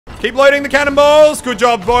Keep loading the cannonballs. Good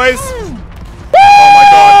job, boys. Oh my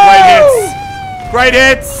god, great hits. Great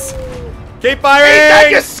hits. Keep firing. Eat that,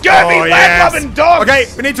 you scurvy land-loving dogs. Okay,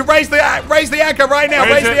 we need to raise the anchor right now.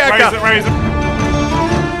 Raise the anchor. Raise it.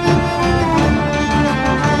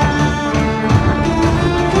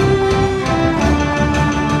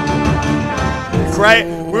 Cray,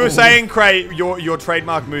 we were saying, Cray, your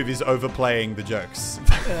trademark move is overplaying the jokes.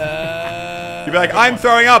 You'd be like, I'm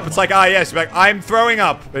throwing up. It's like, ah, yes. You'd be like, I'm throwing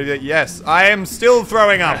up. Like, yes, I am still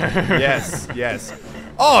throwing up. Yes, yes.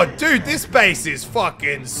 Oh, dude, this base is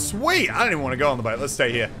fucking sweet. I don't even want to go on the boat. Let's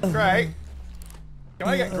stay here. Craig, can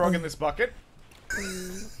I get grog in this bucket?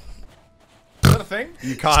 Is that a thing?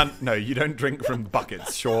 You can't. No, you don't drink from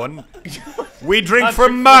buckets, Sean. We drink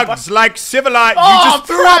from mugs like civilized. Oh, you just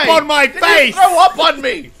threw up on my face. You throw up on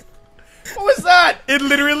me. What was that? It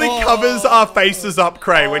literally covers our faces up,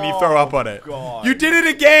 Cray, when you throw up on it. God. You did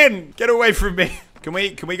it again. Get away from me. Can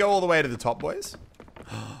we go all the way to the top, boys?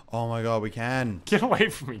 Oh my god, we can. Get away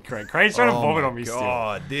from me, Craig. Craig's trying to vomit on me still.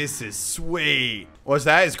 God, this is sweet. What's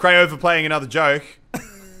that? Is Cray overplaying another joke?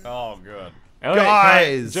 Oh, good. Elliot,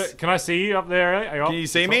 Guys! can I see you up there, Elliot? Can you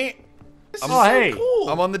see me? Oh, hey. Cool.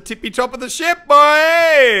 I'm on the tippy top of the ship,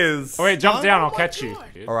 boys! Oh, wait, jump down. I'll catch you.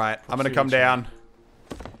 Alright, I'm gonna come down.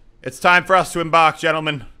 It's time for us to embark,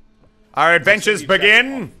 gentlemen. Our adventures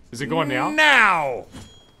begin. Is it going now? Now!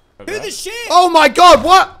 Who the shit? Oh my god,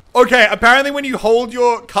 what? Okay, apparently when you hold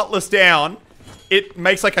your cutlass down, it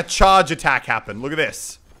makes like a charge attack happen. Look at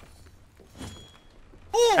this.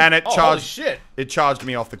 And it charged. Shit. It charged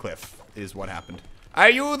me off the cliff, is what happened. Are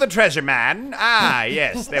you the treasure man? Ah,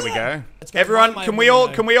 yes, there we go. Everyone, can we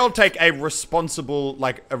all take a responsibly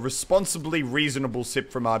reasonable sip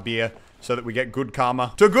from our beer so that we get good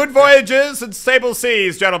karma? To good voyages and stable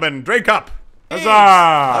seas, gentlemen. Drink up.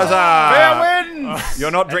 Huzzah! Huzzah! Fair winds! You're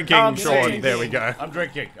not drinking, Sean. drinking. There we go. I'm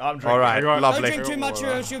drinking. All right, Don't lovely. drink too much or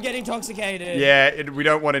else you'll get intoxicated. Yeah, we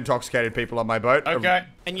don't want intoxicated people on my boat. Okay.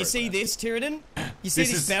 And you see this, Tyridan? You see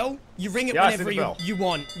this is- bell? You ring it Yeah, I see whenever the bell. you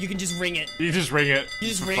want. You can just ring it. You just ring it. You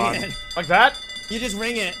just for ring fun. it. Like that? You just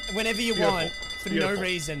ring it whenever you Beautiful. want. For Beautiful. no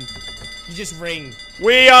reason. You just ring.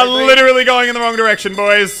 We are literally going in the wrong direction,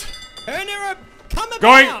 boys. Turn her up. Come about.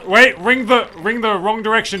 Going. Wait. Ring the wrong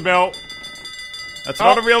direction bell. That's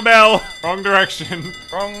not a real bell. Wrong direction.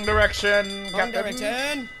 Wrong direction, Wrong Captain.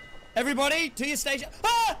 direction. Everybody, to your station.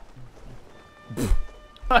 Ah!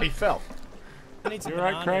 Oh, he fell. I need some You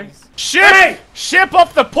alright, bananas. Ship! Ship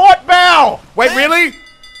off the port bow! Wait, really?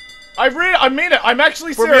 I mean it. I'm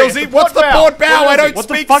actually For serious. realsy? What's the port bow? I don't What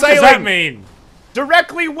the speak fuck sailing. does that mean?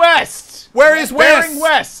 Directly west. Where is west? Bearing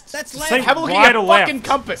west. That's Say left. Have a look right at your or left? fucking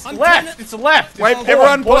compass. I'm Left. turning- It's left. Wait, It's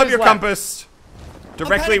everyone, pull port up your is left. compass.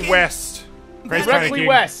 Directly panicking. west. Craig's Directly panicking.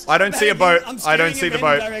 west. I don't see a boat. I'm I don't steering see in the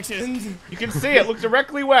random boat. directions. You can see it. Look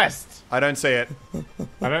directly west. I don't see it.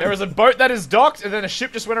 I don't. There is a boat that is docked, and then a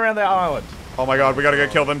ship just went around the island. Oh my god, we gotta go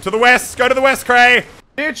kill them. To the west. Go to the west, Cray.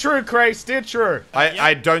 Steer true, Cray. Steer true.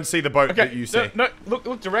 I don't see the boat Okay. that you see. No,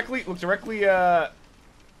 look directly. Look directly.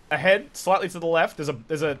 Ahead, slightly to the left. There's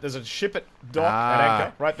a ship at dock at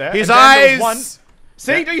anchor right there. His And then there's eyes. one.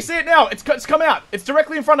 See? Do you see it now? It's come out. It's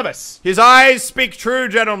directly in front of us. His eyes speak true,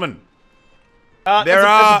 gentlemen. There There's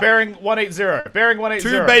are- a bearing 180. Bearing 180.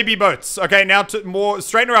 Two baby boats. Okay, now to more.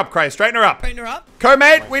 Straighten her up, Cray. Straighten her up. Straighten her up.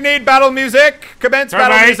 Co-mate, we need battle music. Commence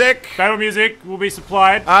battle Mate, music. Battle music will be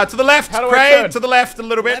supplied. To the left, How do I Cray. turn? To the left a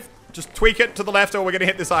little bit. Left. Just tweak it to the left, or we're gonna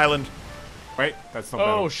hit this island. Wait, that's not Oh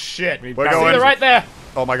battle. shit! We We're battle going- See, they're right there.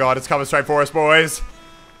 Oh my god, it's coming straight for us, boys.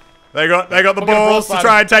 They got the We're gonna balls to broadside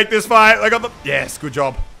try and take this fight. They got the. Yes, good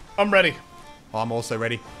job. I'm ready. Oh, I'm also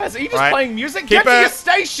ready. Are you just Right. playing music? Keep Get to it- your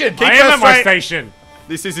station. keep I am us at my straight. station.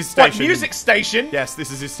 This is his What station. music station? Yes, this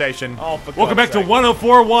is his station. Oh, for Welcome back God's to sake.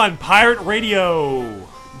 104.1 Pirate Radio.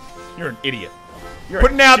 You're an idiot. You're a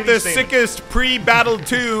Putting out shitty the seaman. sickest pre-battle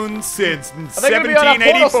tunes since they gonna be on our port or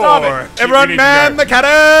 1784. starboard? Everyone need to man go. the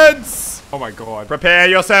cannons! Oh my god. Prepare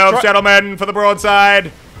yourselves, Try- gentlemen, for the broadside.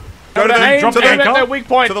 Go to Aim, the, to aim the, at their weak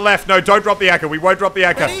point. to the left. No, don't drop the anchor. We won't drop the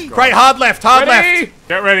anchor. Ready? Great, hard left, hard Ready? left.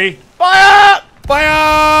 Get ready. Fire!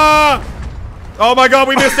 Fire! Oh my god,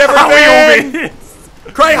 we missed We all everything!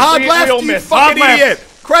 missed. Cray, hard We left, all you missed. fucking Hard left. idiot!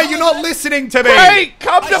 Cray, you're not listening to me! Cray,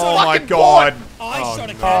 come to Oh my fucking god. port. I shot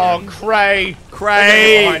a Oh, cannon. Cray.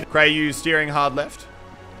 Cray! Cray, you steering hard left?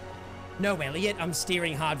 No, Elliot, I'm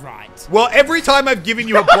steering hard right. Well, every time I've given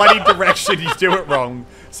you a bloody direction, you do it wrong.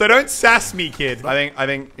 So don't sass me, kid. I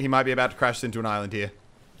think he might be about to crash into an island here.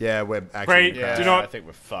 Yeah, we're actually... Great. Yeah, Do not- I think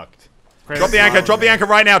we're fucked. Drop the anchor, drop the anchor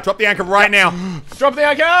right now, drop the anchor right now. Drop the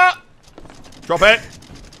anchor! Drop it.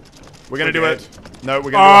 We're gonna do We're it. No,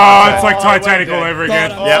 we're gonna do it's it. like Oh, Titanic we're all dead. over again.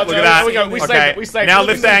 God, Yeah, Oh, look at there that. we go. We saved Okay, it. We saved now it.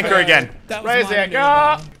 lift the anchor again. That was Raise the my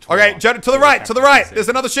anchor. maneuver. Okay, to the right, to the right. There's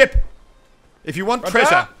another ship. If you want Roger.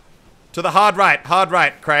 treasure, to the hard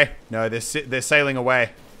right, Cray. No, they're sailing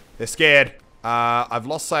away. They're scared. I've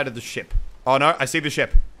lost sight of the ship. Oh no, I see the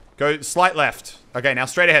ship. Go slight left. Okay, now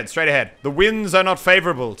straight ahead, straight ahead. The winds are not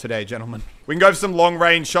favorable today, gentlemen. We can go for some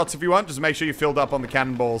long-range shots if you want. Just make sure you filled up on the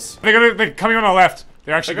cannonballs. They're coming on our left.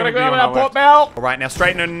 They're actually We're going gonna to be go on on our our port left. bow. All right, now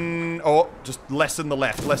straighten and... Oh, just less than the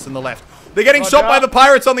left, less than the left. They're getting Roger. shot by the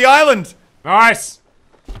pirates on the island. Nice.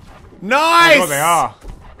 Nice! Oh, they are.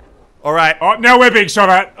 All right, Oh, now we're being shot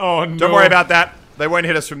at. Oh, no. don't worry about that. They won't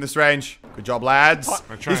hit us from this range. Good job, lads.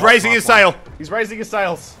 trying He's to raising hop his one. sail. He's raising his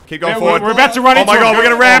sails. Keep going Yeah, forward. we're about to run Oh into my him. god, we're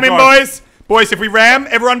gonna ram him, God. boys. Boys, if we ram,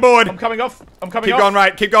 everyone board. I'm coming off. I'm coming Keep off. going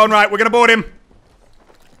right, keep going right. We're gonna board him.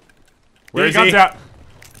 Where is Guns he? out.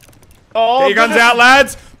 Oh, Get your guns goodness. out,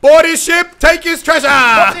 lads. Board his ship. Take his treasure.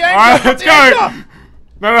 Drop the anchor. All right, drop let's the go. anchor.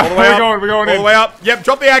 No, All the way up. we're going All in. the way up. Yep,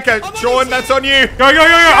 drop the anchor. Sean, that's on you. Go.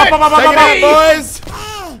 Up, up, up, Take up, it up. out, boys.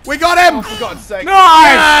 We got him. For God's sake. Nice.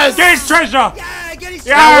 Yes. Get his treasure. Yeah, get his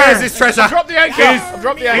Yeah. Now, where's his treasure? Drop the anchor. He's-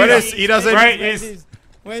 Drop the Where anchor. is he? Doesn't. Right, Where's he's... his?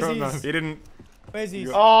 Where's Don't know. his? He didn't. Where's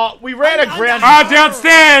his? Oh, we ran aground.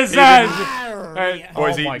 downstairs. Yeah.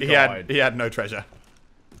 Boys, Oh my he God. had no treasure.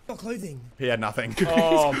 Got clothing. He had nothing.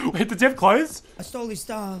 Oh, Wait, did Dev close? I stole his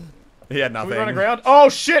stuff. He had we run nothing. aground. Oh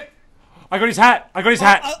shit! I got his hat.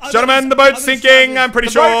 Gentlemen, the boat's sinking. I'm pretty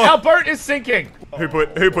Our sure. boat is sinking. Who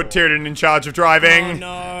put Tyrion in charge of driving?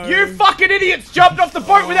 No. You fucking idiots jumped off the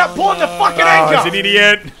boat without pulling the fucking Oh, he's anchor. an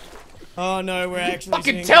idiot. Oh no, we're actually. Fucking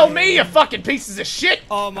sinking. tell me, you fucking pieces of shit.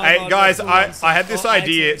 Oh my Hey God, guys, we're I full had this on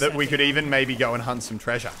idea actually that we could sinking. even maybe go and hunt some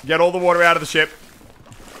treasure. Get all the water out of the ship.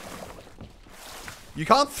 You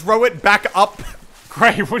can't throw it back up.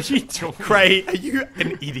 Cray, what are you doing? Cray, are you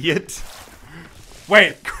an idiot?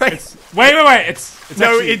 Wait. Cray. Wait. It's No,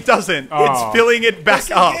 actually... it doesn't. Oh. It's filling it back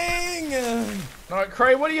up. Sinking. No,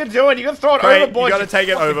 Cray, what are you doing? You gonna throw it Cray, you overboard? gotta take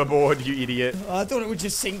it overboard, you idiot. I thought it would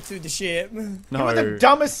just sink through the ship. You No. were the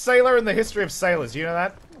dumbest sailor in the history of sailors. You know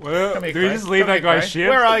that? Well, Come here, do we Cray. just leave Come that here, guy's Cray. ship?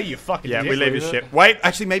 Where are you, fucking Yeah, we dick? leave his ship. Wait,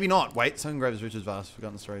 actually, maybe not. Wait, Sunken Grove is Richard's vast,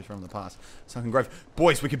 forgotten stories from the past. Sunken Grove.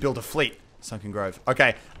 Boys, we could build a fleet. Sunken Grove.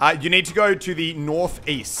 Okay, you need to go to the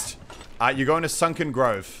northeast. You're going to Sunken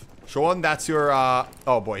Grove. Sean, that's your,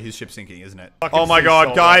 oh boy, his ship's sinking, isn't it? Fucking Oh my sea god,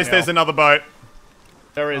 salt guys, right there's now. another boat.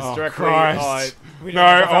 There is Oh, directly. Christ. No,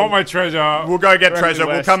 I want my treasure. We'll go get Directly treasure.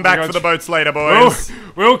 We'll west. come back We for got the boats later, We'll, boys.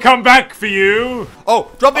 we'll come back for you.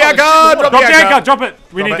 Oh, drop the Oh, anchor! shit, Drop Drop the the anchor. anchor! Drop it.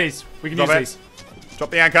 We Drop need it. these. We can Drop use it. these.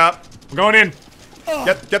 Drop the anchor. I'm going in.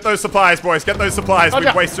 Get those supplies, boys. Get those supplies. We've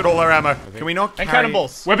Roger. wasted all our ammo. Can we not And carry...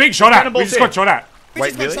 cannonballs. We're being shot at. We Cannonballs just here. got shot at. We Wait,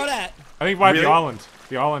 just got really? shot at. I think by Really? the island.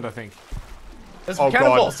 The island, I think. There's Oh, some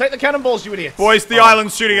cannonballs. Take the cannonballs, you idiots. Boys, the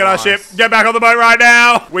island's shooting at our ship. Christ. Get back on the boat right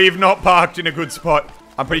now. We've not parked in a good spot.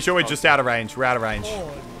 I'm pretty sure we're just out of range. We're out of range.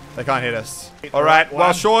 They can't hit us. All right,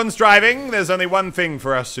 while Sean's driving, there's only one thing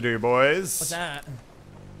for us to do, boys. What's that?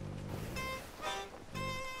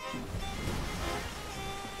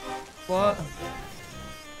 What?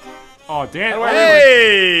 Oh, damn.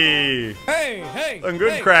 Hey! Hey! I'm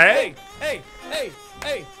good, hey, Craig. Hey!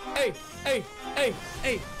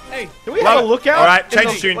 Do we have a lookout? All right, in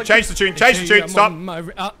change the tune. like, Change the tune. Change the tune.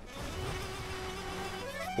 Stop.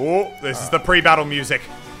 Oh, this is the pre-battle music.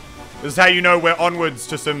 This is how you know we're onwards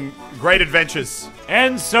to some great adventures.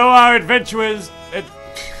 And so our adventurers...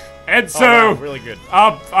 And Oh, so... wow, really good.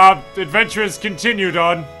 Our adventurers continued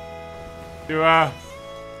on. To, I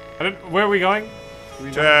don't... Where are we going?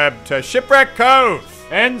 To Shipwreck Cove.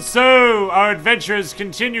 And so our adventurers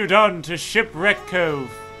continued on to Shipwreck Cove,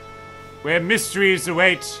 where mysteries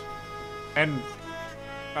await, and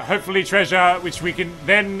hopefully treasure, which we can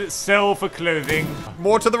then sell for clothing.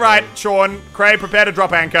 More to the right, Sean. Craig, prepare to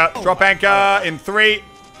drop anchor. Drop anchor in 3,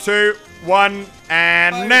 2, 1,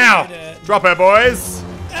 and now. did it. Drop her, boys.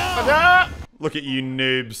 Ah! Look at you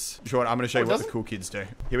noobs. Sean, I'm going to show you what does the it? cool kids do.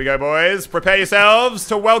 Here we go, boys. Prepare yourselves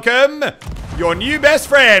to welcome your new best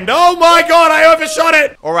friend. Oh my god, I overshot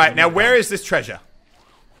it. All right, now where is this treasure?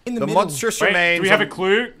 In the The middle. monstrous Wait, remains. do we have on- a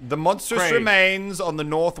clue? The monstrous Craig. remains on the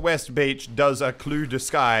northwest beach does a clue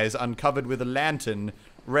disguise uncovered with a lantern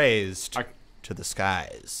raised I- to the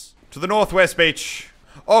skies. To the northwest beach.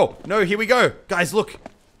 Oh, no, here we go. Guys, look.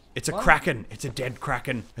 It's a kraken. It's a dead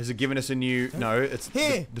kraken. Has it given us a new... No, it's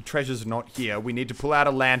Here. the treasure's not here. We need to pull out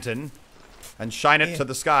a lantern and shine it Here. to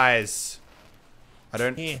the skies. I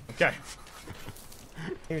don't... Here. Okay,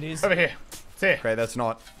 Here it is. over here. It's here. Okay, that's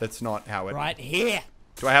not how it... Right here.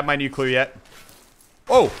 Do I have my new clue yet?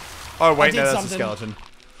 Oh! Oh, wait, did no, that's something. a skeleton.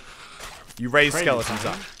 You raise Crazy, skeletons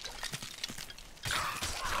up.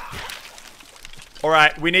 All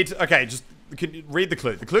right, we need to. Okay, just read the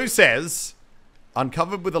clue. The clue says,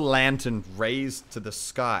 uncovered with a lantern raised to the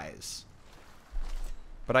skies.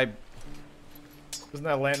 But I. Isn't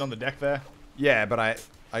that land on the deck there? Yeah, but I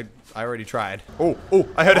already tried. Oh,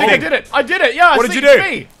 I heard a Oh, thing. I did it! I did it! Yeah, What did you it's do?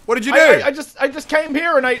 me. What did you do? I just came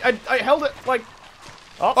here and I held it like...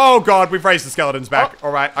 Oh god, we've raised the skeletons back.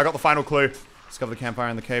 Alright, I got the final clue. Discover the campfire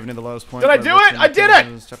in the cave near the lowest point. Did I do it? I did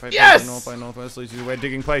it! Yes! North by northwest leads you to where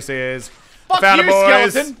digging place is. Fuck Found you, it,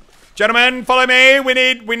 boys. skeleton! Gentlemen, follow me.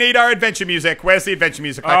 We need our adventure music. Where's the adventure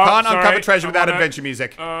music? I can't sorry, uncover treasure I without wanna- adventure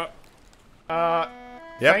music. Thank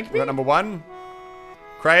Yep, we me? got number 1.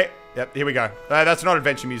 Crate. Yep, here we go. That's not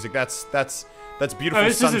adventure music. That's beautiful Oh,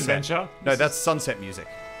 this sunset. is adventure. No, that's sunset music.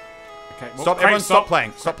 Okay, well, Stop, Crate, everyone stop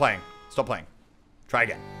playing. Stop playing. Stop playing. Try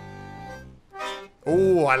again.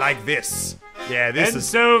 Oh, I like this. Yeah, this And is...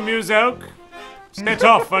 so Muzoke set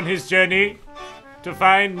off on his journey to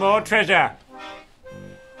find more treasure.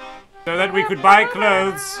 So that we could buy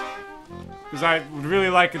clothes. Because I would really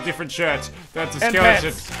like a different shirt. That's a And skeleton.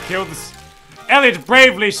 pants. Killed this. Elliot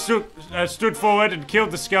bravely stood forward and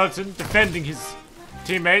killed the skeleton, defending his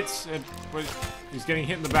teammates. And he's getting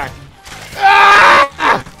hit in the back.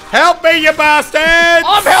 Help me, you bastards!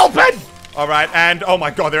 I'm helping! Alright, and... Oh my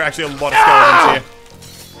god, there are actually a lot of skeletons here.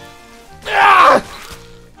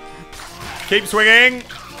 Keep swinging.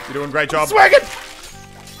 You're doing a great job. Swing it!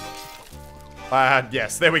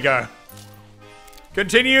 Yes, there we go.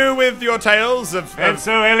 Continue with your tales of... And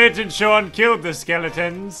so Elliot and Sean killed the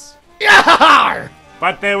skeletons. Yeah!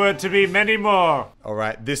 But there were to be many more.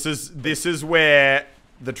 Alright, this is where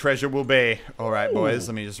the treasure will be. Alright, boys,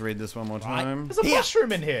 let me just read this one more time. There's a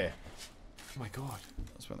mushroom in here. Oh my god.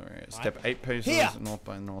 That's where there is. Step 8 paces, Here. north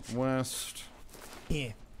by northwest.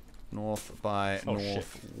 Here. North by Oh, shit.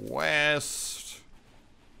 northwest.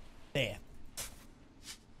 There.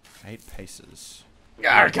 8 paces.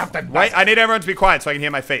 Arr, Captain. Wait, I need everyone to be quiet so I can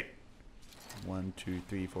hear my feet. 1, 2,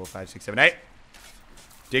 3, 4, 5, 6, 7, 8.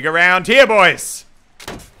 Dig around here, boys.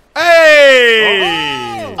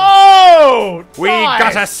 Hey! Oh! We nice.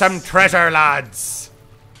 got us some treasure, lads.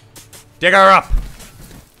 Dig her up.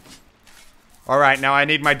 Alright, now I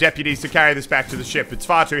need my deputies to carry this back to the ship. It's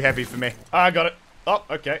far too heavy for me. I got it. Oh,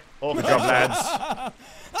 okay. Oh, Good job, lads.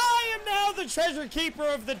 I am now the treasure keeper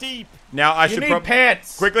of the deep. Now, I You should need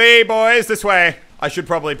pants. quickly, boys, this way. I should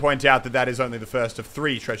probably point out that that is only the first of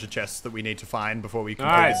 3 treasure chests that we need to find before we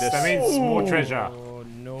conclude Nice. this. That means more treasure. Oh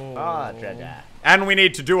no. treasure. And we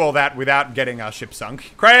need to do all that without getting our ship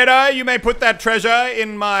sunk. Creator, you may put that treasure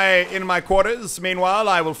in my quarters. Meanwhile,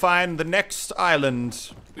 I will find the next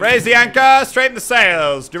island. Raise the anchor, straighten the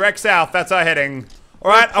sails, direct south. That's our heading.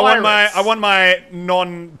 All right, I want my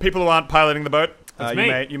people who aren't piloting the boat. That's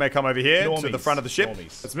me. You may come over here to Normies. the front of the ship,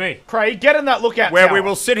 Normies. That's me. Craig, get in that lookout where tower. we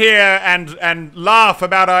will sit here and laugh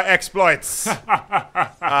about our exploits.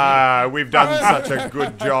 We've done such a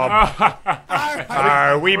good job.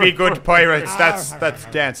 We be good pirates. That's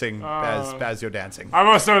dancing. Baz, you're dancing. I'm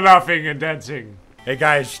also laughing and dancing. Hey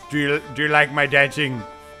guys, do you like my dancing?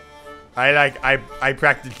 I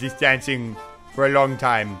practiced this dancing for a long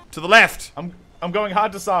time. To the left. I'm going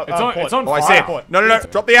hard to start. It's on Oh, I fire. see it. No.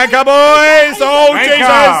 Drop the anchor, boys. Oh,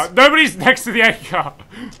 Anchor! Jesus. Nobody's next to the anchor.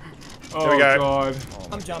 Oh, we go. God.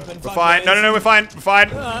 I'm jumping. We're fine. No, we're fine. We're fine.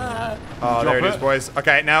 Oh, there it is, boys.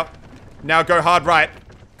 Okay, now go hard right.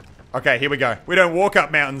 Okay, here we go. We don't walk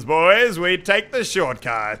up mountains, boys. We take the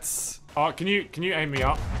shortcuts. Oh, can you aim me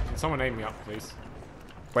up? Can someone aim me up, please?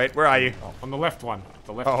 Wait, where are you? On the left one.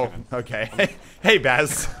 The left Oh, cannon. okay. Hey,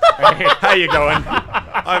 Baz. Hey, How you going?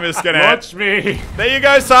 I'm just gonna... watch me. There you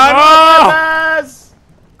go, son. Oh! Baz!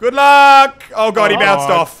 Good luck. Oh, God, he bounced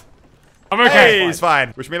God. off. I'm okay. Hey, he's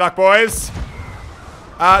fine. Wish me luck, boys.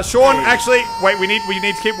 Sean, actually, wait, we need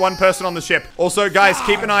to keep one person on the ship. Also, guys,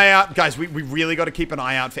 keep an eye out. Guys, we really got to keep an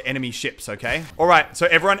eye out for enemy ships, okay? All right, so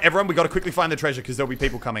everyone, we got to quickly find the treasure because there'll be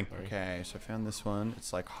people coming. Okay, so I found this one.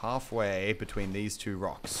 It's like halfway between these 2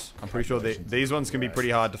 rocks. I'm pretty sure these ones can be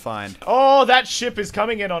pretty hard to find. Oh, that ship is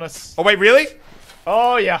coming in on us. Oh, wait, really?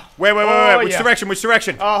 Oh, yeah. Wait. Oh, Which yeah. direction? Which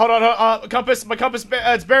direction? Hold on. Compass. My compass.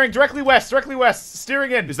 It's bearing directly west.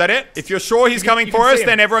 Steering in. Is that it? If you're sure he's coming you for can us, see him.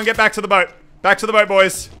 then everyone get back to the boat. Back to the boat,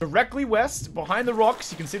 boys. Directly west, behind the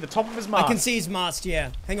rocks. You can see the top of his mast. I can see his mast,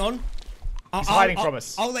 yeah. Hang on. He's hiding from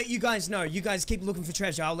us. I'll let you guys know. You guys keep looking for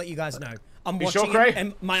treasure. I'll let you guys know. I'm You watching sure, Cray? him,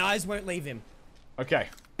 and my eyes won't leave him. Okay.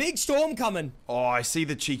 Big storm coming. Oh, I see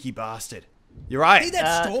the cheeky bastard. You're right. See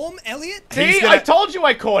that storm, Elliot? See, gonna- I told you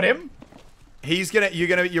I caught him.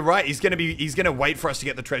 You're right. He's gonna wait for us to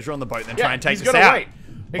get the treasure on the boat and then try and take he's us gonna out. wait.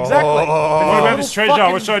 Exactly. What about this treasure?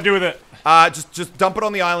 Fucking- What should I do with it? Just dump it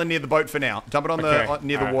on the island near the boat for now. Dump it on Okay.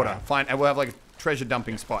 near the Alright, water. alright. Fine, and we'll have like treasure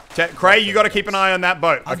dumping spot. Cray, you got to keep an eye on that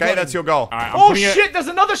boat. Okay, that's your goal. Alright, Oh shit! There's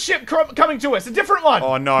another ship coming to us. A different one.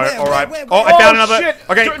 Oh no! Where, All right. where? Oh, I found another. Shit.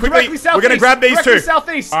 Okay, quickly. Directly southeast. We're gonna grab these Directly two.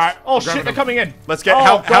 southeast. Alright, Oh grab shit! them. They're coming in. Let's get.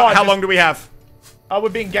 Oh, How long do we have? We're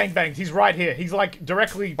being gangbanged. He's right here. He's like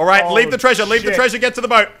directly. All right, oh, leave the treasure. Leave the shit. treasure. Get to the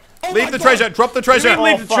boat. Oh Leave my the God. treasure. Drop the treasure.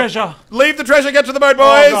 Leave the fuck. treasure. Leave the treasure. Get to the boat,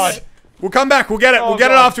 Oh, boys. God. We'll come back. We'll get it. Oh, We'll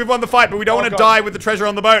get it God. after we've won the fight, but we don't want to God. die with the treasure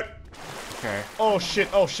on the boat. Okay. Oh shit!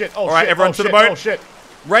 Oh shit! Oh All right, shit! everyone oh, to the shit, boat. Oh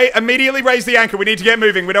shit! Immediately raise the anchor. We need to get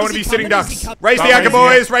moving. We don't want to be Is he sitting coming? Is he ducks. coming? Raise the I'm anchor, raising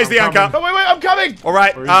it. boys. Raise the I'm anchor. coming. Oh wait! I'm coming! All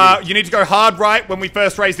right, Where is he? you need to go hard right when we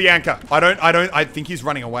first raise the anchor. I think he's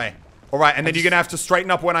running away. All right, and then you're gonna have to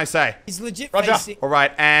straighten up when I say. He's legit Roger. facing. All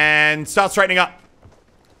right, and start straightening up.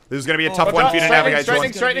 This is gonna be a tough Roger. one for you to navigate,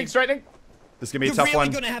 Straightening, Sean. straightening. This is gonna be a You're tough really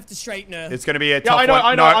one. gonna have to straighten her. It's gonna be a tough I know, one.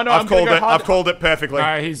 I know, No, I know. I've I'm gonna called go it. hard. I've called it perfectly.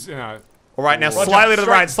 He's. All right, now Roger. slightly to the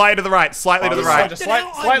Straight. right, slightly to the right, slightly to the right. Just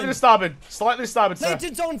Now slightly I'm- to starboard. Slightly to starboard, sir.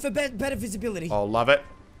 Lanterns on for better visibility. Oh, love it.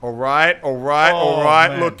 All right, all right, Oh, all right.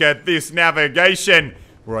 man. Look at this navigation.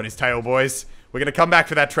 We're on his tail, boys. We're gonna come back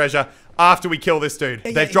for that treasure after we kill this dude.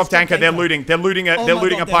 Yeah, They've he's dropped got anchor. They're anchor. looting. They're looting a. Oh they're my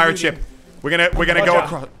looting God, a they're pirate looting. ship. We're gonna go Roger.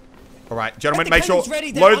 across. All right, gentlemen, the make sure cannons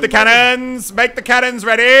ready, they're load the unloading. cannons. Make the cannons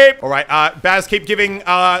ready. All right, Baz, keep giving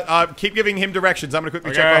him directions. I'm gonna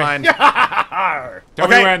quickly check Okay. behind. Tell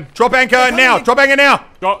me Okay, when. drop anchor coming now. in. Drop anchor now.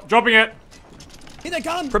 Dropping it. Here they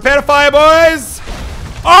come. Prepare to fire, boys.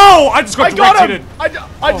 Oh! I just got I got direct him! hit.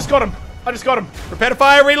 I just got him. I just got him. Prepare to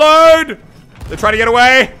fire. Reload. They're trying to get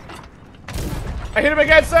away. I hit him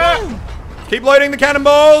again, sir. Keep loading the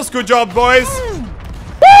cannonballs. Good job, boys. Oh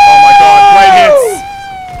my god, great hits.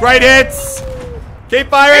 Great hits. Keep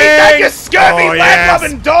firing. Eat that, you scurvy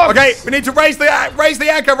land-loving dogs! Okay, we need to raise the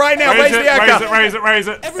anchor right now. Raise the anchor. Raise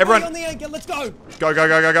it. Everybody Everyone- on the anchor. Let's go.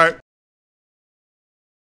 Go.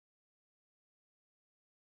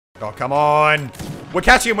 Oh, come on. We're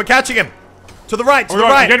catching him. To the right, to the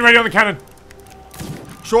I'm right. getting ready on the cannon.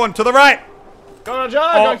 Sean, to the right. Go on,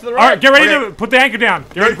 John. Going to the right. Alright, get ready Okay. to put the anchor down.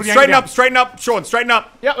 Get ready to put the anchor Straighten down. up, Sean, straighten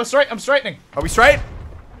up. Yep, we're straight. I'm straightening. Are we straight?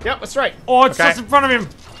 Yep, we're straight. Oh, it's Okay. just in front of him.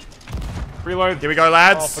 Reload. Here we go,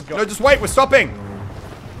 lads. Oh, for God. No, just wait, we're stopping.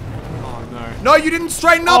 Oh, no. No, you didn't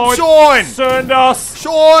straighten up, Oh, it Sean. turned us.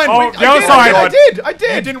 Sean. Oh, We- the other I side. did. I You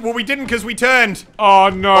did. didn't. Well, we didn't because we turned. Oh,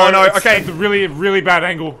 no. Oh, no, It's- okay. It's a really, really bad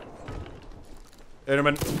angle.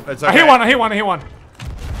 Gentlemen, it's okay. I hit one.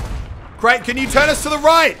 Great, can you turn us to the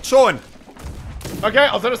right, Sean? Okay,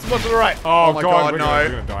 I'll turn us to the right. Oh, my God, God, we're no.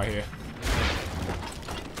 gonna die here.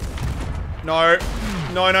 No. I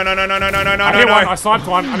hit one. I sniped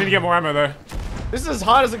one. I need to get more ammo, though. This is as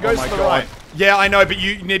hard as it goes Oh my to the God. right. Yeah, I know, but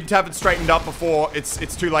you need to have it straightened up before it's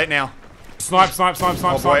too late now. Snipe.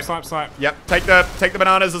 boy. Yep, take the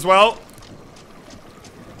bananas as well.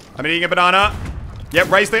 I'm eating a banana. Yep,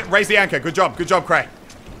 raise the anchor. Good job, Cray.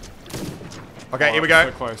 Okay, Oh, here we go.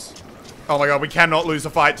 So close. Oh my god, we cannot lose a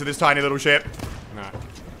fight to this tiny little ship. No.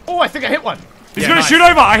 Oh, I think I hit one. He's Yeah, gonna nice. shoot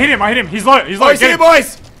over. I hit him. He's low. Oh, he's Get here, him.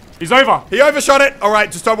 boys! He's over. He overshot it. All right,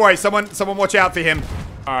 just don't worry. Someone watch out for him.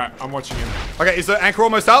 Alright, I'm watching him. Okay, is the anchor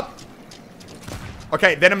almost up?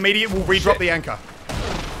 Okay, then immediately we'll redrop the anchor.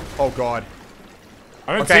 Oh god.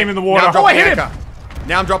 I don't Okay, see him in the water. Now I'm dropping I hit the anchor.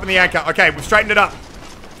 Now I'm dropping the anchor. Okay, we've straightened it up.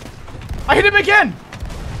 I hit him again.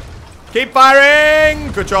 Keep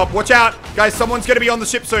firing. Good job. Watch out. Guys, someone's going to be on the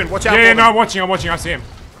ship soon. Watch out. Yeah, for no, them. I'm watching. I see him.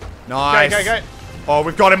 Nice. Okay. Oh,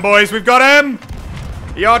 we've got him, boys. We've got him.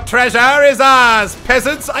 Your treasure is ours.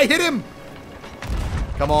 Peasants, I hit him.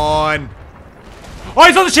 Come on. Oh,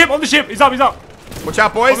 he's on the ship. He's up. Watch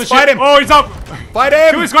out, On boys. the Fight ship. him. Oh, he's up. Fight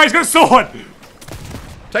Kill him. this guy. He's got a sword.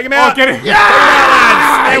 Take him out. Oh, get him.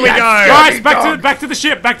 There we go. Guys, back to the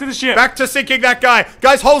ship. Back Back to sinking that guy.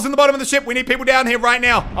 Guys, holes in the bottom of the ship. We need people down here right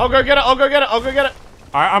now. I'll go get it. Alright,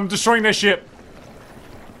 I'm destroying their ship.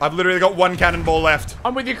 I've literally got one cannonball left.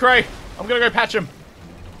 I'm with you, Cray. I'm gonna go patch him.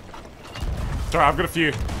 Sorry, I've got a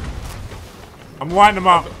few. I'm lighting them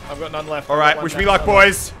up. I've got none left. All right, wish me luck,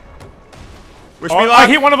 boys. Wish me Oh, luck. I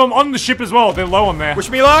hit one of them on the ship as well. They're low on there. Wish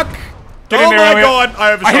me luck. Get Oh in there, my Elliot. god,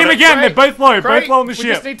 I overshot I hit him it. again. Cray, They're both low. Cray, Both low on the we ship.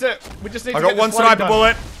 just need to I get got one this flooding sniper done.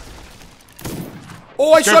 bullet.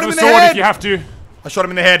 Oh, I Go shot for him the in the sword head. if you have to. I shot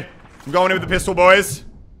him in the head. I'm going in with the pistol, boys.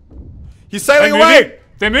 He's sailing They're away. moving.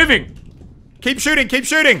 They're moving. Keep shooting. Keep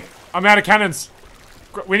shooting. I'm out of cannons.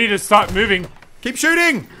 We need to start moving. Keep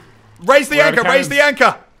shooting. Raise the We're out of anchor. Raise the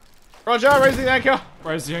anchor. Roger, raise the anchor.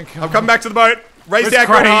 Where's the anchor? I'm coming back to the boat. Raise Where's the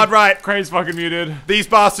anchor and Cray? hard right. Cray's fucking muted. These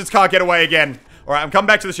bastards can't get away again. All right, I'm coming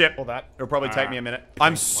back to the ship. All that. It'll probably take me a minute.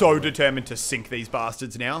 I'm so determined to sink these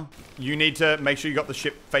bastards now. You need to make sure you got the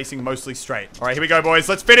ship facing mostly straight. All right, here we go, boys.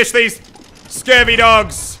 Let's finish these scurvy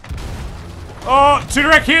dogs. Oh, 2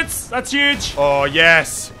 direct hits. That's huge. Oh,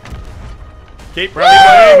 yes. Keep I'm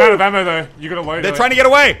ready. out of ammo though. You gotta load. They're trying to get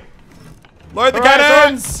away. Load the Alright,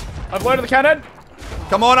 cannons. I've loaded the cannon.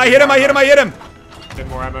 Come on, I hit him. I hit him. I hit him. Get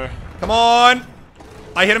more ammo. Come on.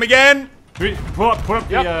 I hit him again. Put up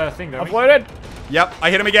the thing though. I've loaded. Yep, I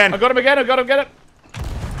hit him again. I got him again. I got him. Get it.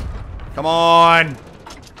 Come on.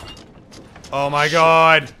 Oh my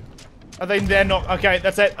god. I think they're not. Okay,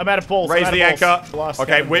 that's it. I'm out of balls. Raise the anchor.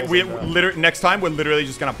 Okay, we we literally next time we're literally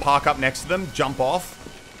just gonna park up next to them, jump off,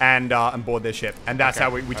 and board their ship, and that's how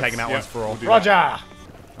we take them out once for all. Roger.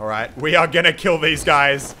 All right, we are gonna kill these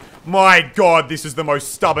guys. My god, this is the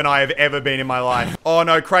most stubborn I have ever been in my life. Oh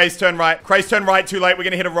no, Craze turn right. Craze turn right. Too late. We're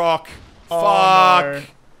gonna hit a rock. Fuck. No.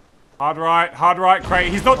 Hard right, Cray.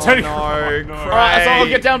 He's not turning. No, Oh, no. Alright, so I'll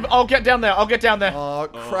get down. I'll get down there. I'll get down there. Oh,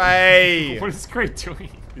 Cray. What is Cray doing?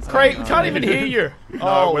 Craig, we can't even hear you.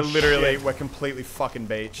 No, Oh, we're completely fucking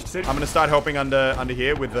beached. I'm gonna start helping under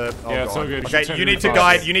here with the. Oh Yeah, god. it's all good. Okay, you need to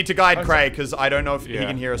guide. You need to guide Craig because I don't know if he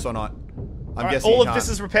can hear us or not. I'm guessing all he of can't. this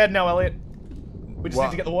is repaired now, Elliot. We just What?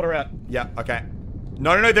 need to get the water out. Yeah. Okay.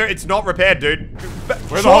 No, it's not repaired, dude. Where are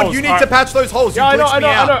the Sean, holes? you need to patch those holes. Yeah, you glitched I know.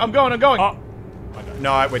 me out. I'm going. Oh.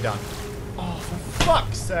 No, we're done. Oh, for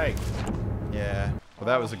fuck's sake. Yeah. Well,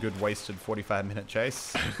 that was a good wasted 45-minute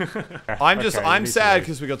chase. I'm sad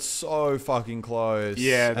because we got so fucking close.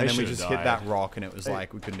 Yeah, and then we just hit that rock and it was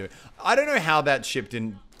like we couldn't do it. I don't know how that ship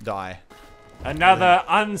didn't die. Another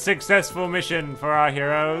unsuccessful mission for our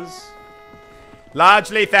heroes.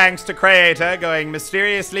 Largely thanks to Creator going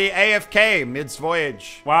mysteriously AFK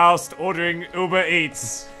mid-voyage. Whilst ordering Uber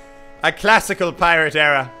Eats. A classical pirate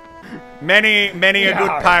era. Many a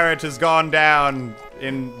good pirate has gone down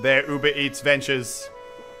in their Uber Eats ventures.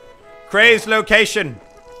 Cray's location,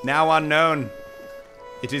 now unknown.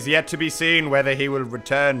 It is yet to be seen whether he will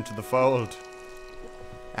return to the fold.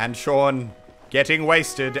 And Sean, getting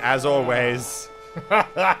wasted as always.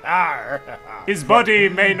 His body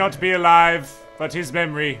may not be alive, but his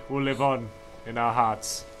memory will live on in our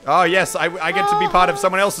hearts. Oh yes, I get to be part of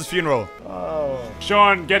someone else's funeral. Oh.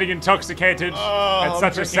 Sean getting intoxicated at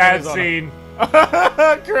such a sad scene.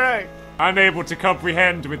 Craig. Unable to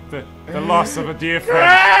comprehend with the loss of a dear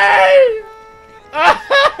friend.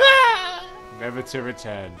 Never to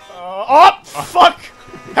return. Oh, fuck!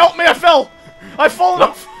 Help me, I fell! I've fallen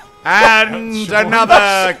off! And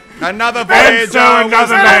another And so Voyager another was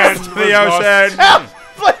man lost to was the lost. ocean. Help!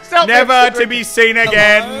 Please help me! Never to be seen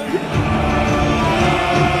again.